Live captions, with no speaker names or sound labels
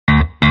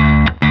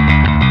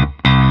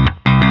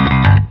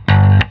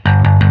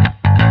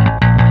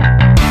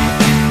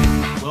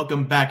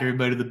Welcome back,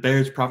 everybody, to the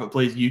Bears Profit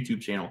Plays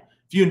YouTube channel.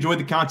 If you enjoyed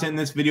the content in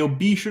this video,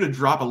 be sure to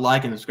drop a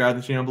like and subscribe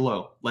to the channel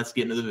below. Let's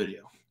get into the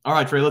video. All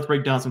right, Trey, let's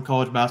break down some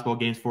college basketball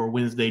games for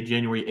Wednesday,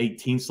 January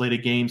 18th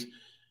slated games.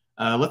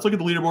 Let's look at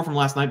the leaderboard from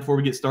last night before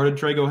we get started.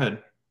 Trey, go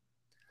ahead.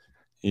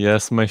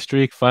 Yes, my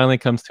streak finally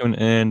comes to an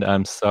end.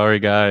 I'm sorry,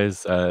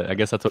 guys. I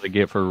guess that's what I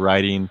get for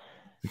writing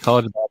the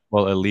college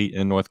basketball elite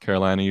in North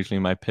Carolina.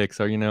 Usually my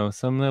picks are,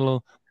 some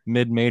little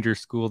mid-major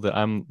school that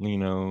I'm,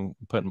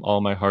 putting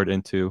all my heart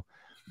into.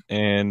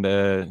 And,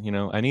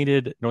 I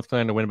needed North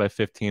Carolina to win by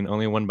 15,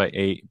 only won by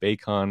 8.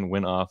 Bacon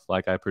went off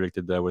like I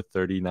predicted that with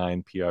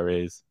 39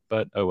 PRAs,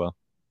 but oh well.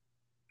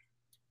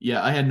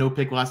 Yeah, I had no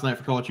pick last night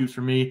for college hoops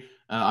for me.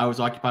 I was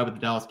occupied with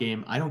the Dallas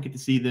game. I don't get to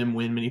see them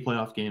win many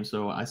playoff games,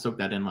 so I soaked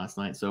that in last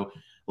night. So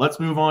let's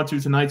move on to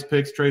tonight's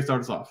picks. Trey,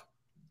 start us off.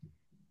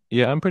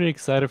 Yeah, I'm pretty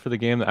excited for the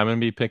game that I'm going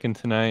to be picking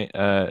tonight.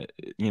 As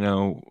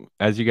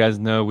you guys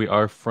know, we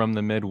are from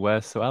the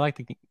Midwest, so I like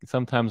to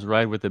sometimes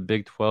ride with the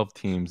Big 12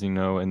 teams, in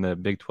the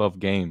Big 12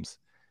 games.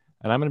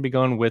 And I'm going to be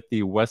going with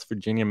the West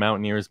Virginia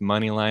Mountaineers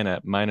money line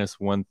at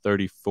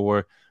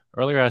 -134.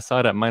 Earlier, I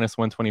saw it at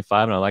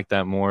 -125, and I like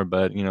that more,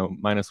 but,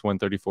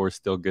 -134 is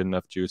still good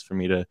enough juice for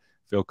me to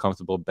feel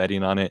comfortable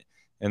betting on it.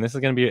 And this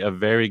is going to be a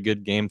very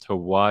good game to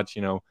watch.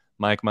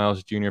 Mike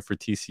Miles Jr. for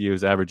TCU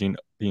is averaging,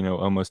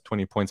 almost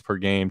 20 points per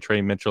game.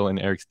 Trey Mitchell and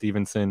Eric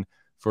Stevenson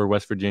for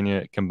West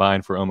Virginia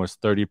combined for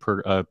almost 30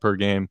 per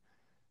game.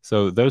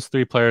 So those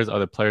three players are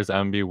the players I'm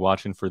going to be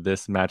watching for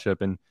this matchup.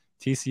 And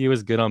TCU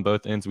is good on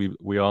both ends.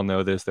 We all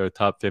know this. They're a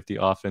top 50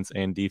 offense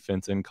and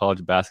defense in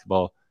college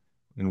basketball.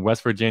 In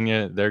West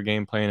Virginia, their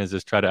game plan is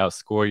just try to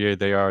outscore you.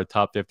 They are a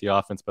top 50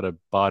 offense, but a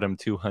bottom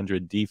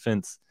 200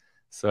 defense.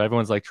 So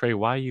everyone's like, Trey,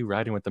 why are you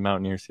riding with the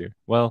Mountaineers here?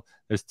 Well,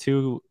 there's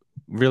two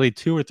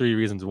or three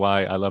reasons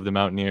why I love the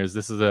Mountaineers.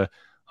 This is a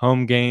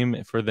home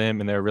game for them,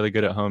 and they're really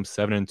good at home,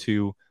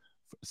 7-2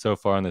 so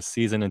far in the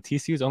season. And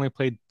TCU's only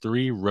played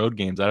 3 road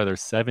games out of their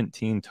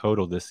 17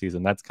 total this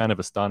season. That's kind of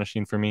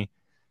astonishing for me.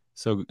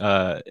 So,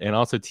 and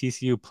also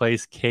TCU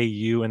plays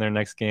KU in their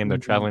next game. They're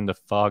traveling to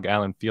Fog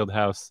Allen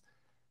Fieldhouse.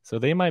 So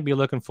they might be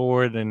looking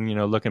forward and,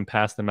 looking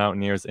past the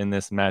Mountaineers in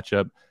this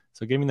matchup.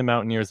 So give me the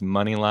Mountaineers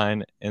money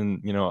line.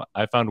 And,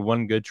 I found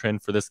one good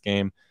trend for this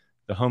game.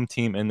 The home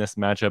team in this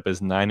matchup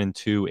is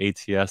 9-2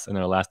 ATS in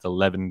their last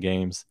 11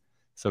 games.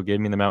 So give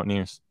me the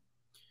Mountaineers.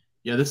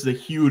 Yeah, this is a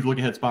huge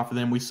look-ahead spot for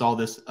them. We saw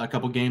this a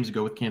couple games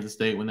ago with Kansas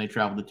State when they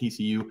traveled to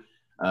TCU.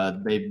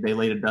 They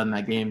laid it done in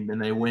that game. Then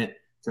they went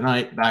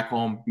tonight back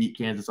home, beat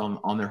Kansas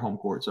on their home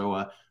court.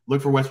 So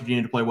look for West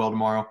Virginia to play well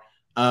tomorrow.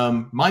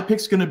 My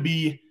pick's going to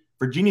be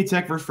Virginia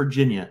Tech versus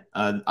Virginia.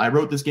 I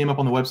wrote this game up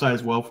on the website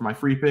as well for my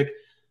free pick.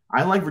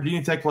 I like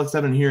Virginia Tech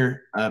 +7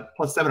 here,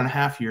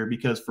 +7.5 here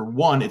because, for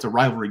one, it's a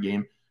rivalry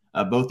game.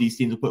 Both these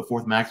teams will put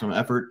forth maximum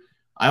effort.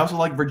 I also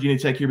like Virginia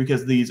Tech here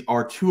because these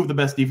are two of the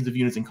best defensive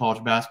units in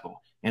college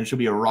basketball, and it should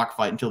be a rock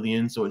fight until the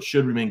end, so it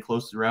should remain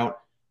close throughout.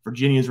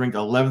 Virginia is ranked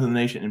 11th in the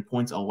nation in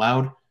points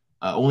allowed,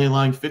 only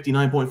allowing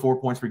 59.4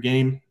 points per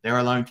game. They are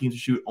allowing teams to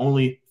shoot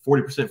only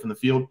 40% from the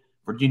field.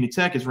 Virginia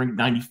Tech is ranked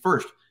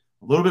 91st,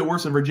 a little bit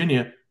worse than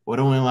Virginia, but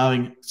only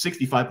allowing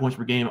 65 points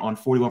per game on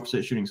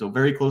 41% shooting, so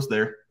very close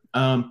there.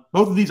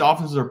 Both of these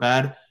offenses are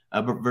bad,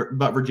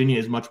 but Virginia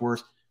is much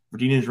worse.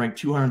 Virginia is ranked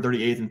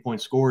 238th in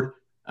points scored,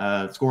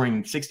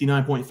 scoring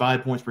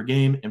 69.5 points per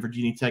game, and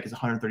Virginia Tech is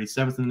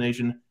 137th in the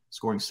nation,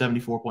 scoring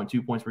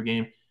 74.2 points per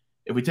game.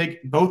 If we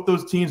take both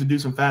those teams and do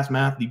some fast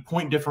math, the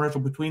point differential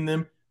between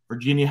them,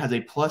 Virginia has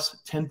a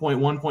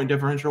 +10.1 point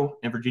differential,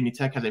 and Virginia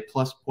Tech has a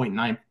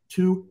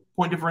 +0.92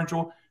 point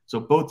differential.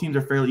 So both teams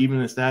are fairly even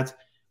in the stats.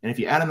 And if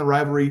you add in the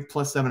rivalry,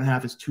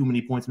 +7.5 is too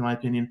many points in my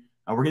opinion.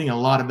 We're getting a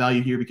lot of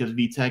value here because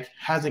VTech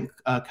hasn't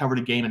covered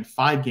a game in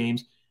 5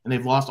 games, and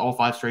they've lost all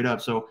 5 straight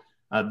up. So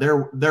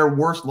their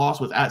worst loss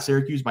was at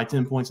Syracuse by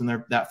 10 points in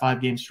that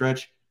 5-game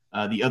stretch.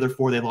 The other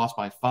 4 they lost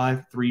by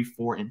 5, 3,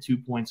 4, and 2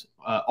 points.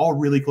 All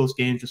really close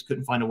games, just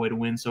couldn't find a way to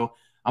win. So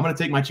I'm going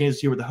to take my chances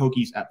here with the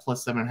Hokies at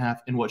 +7.5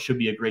 in what should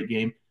be a great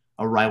game,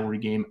 a rivalry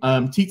game.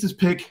 Teats'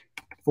 pick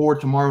for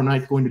tomorrow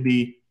night is going to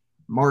be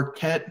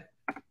Marquette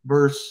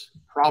versus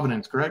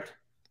Providence, correct?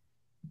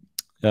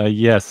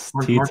 Yes,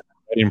 Teats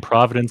in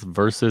Providence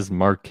versus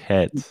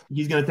Marquette.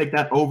 He's going to take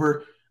that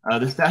over.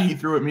 The stat he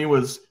threw at me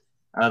was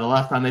the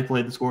last time they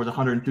played, the score was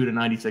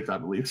 102-96, I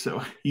believe.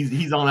 So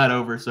he's on that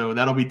over. So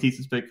that'll be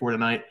Teats' pick for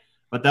tonight.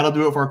 But that'll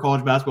do it for our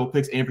college basketball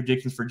picks and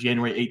predictions for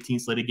January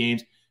 18th slated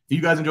games. If you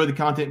guys enjoyed the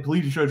content,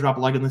 please be sure to drop a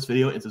like on this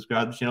video and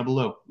subscribe to the channel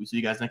below. We'll see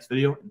you guys next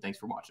video, and thanks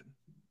for watching.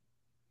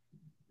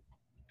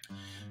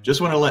 Just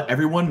want to let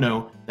everyone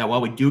know that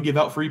while we do give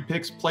out free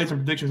picks, plays,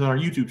 and predictions on our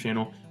YouTube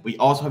channel, we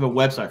also have a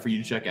website for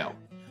you to check out.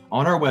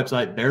 On our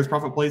website,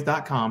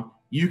 bearsprofitplays.com,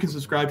 you can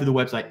subscribe to the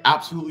website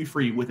absolutely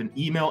free with an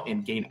email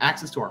and gain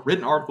access to our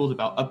written articles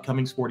about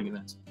upcoming sporting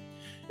events.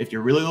 If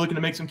you're really looking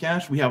to make some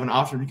cash, we have an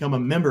option to become a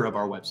member of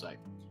our website.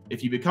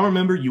 If you become a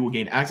member, you will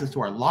gain access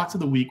to our Locks of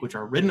the Week, which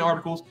are written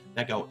articles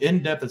that go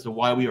in depth as to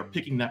why we are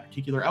picking that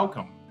particular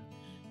outcome.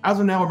 As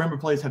of now, our member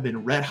plays have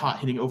been red hot,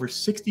 hitting over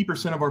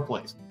 60% of our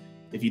plays.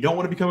 If you don't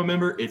want to become a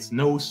member, it's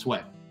no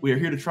sweat. We are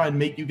here to try and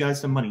make you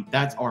guys some money.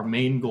 That's our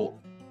main goal.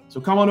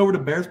 So come on over to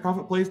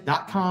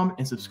bearsprofitplays.com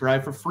and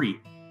subscribe for free.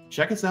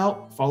 Check us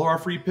out, follow our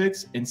free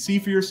picks, and see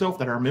for yourself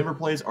that our member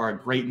plays are a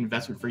great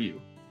investment for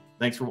you.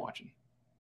 Thanks for watching.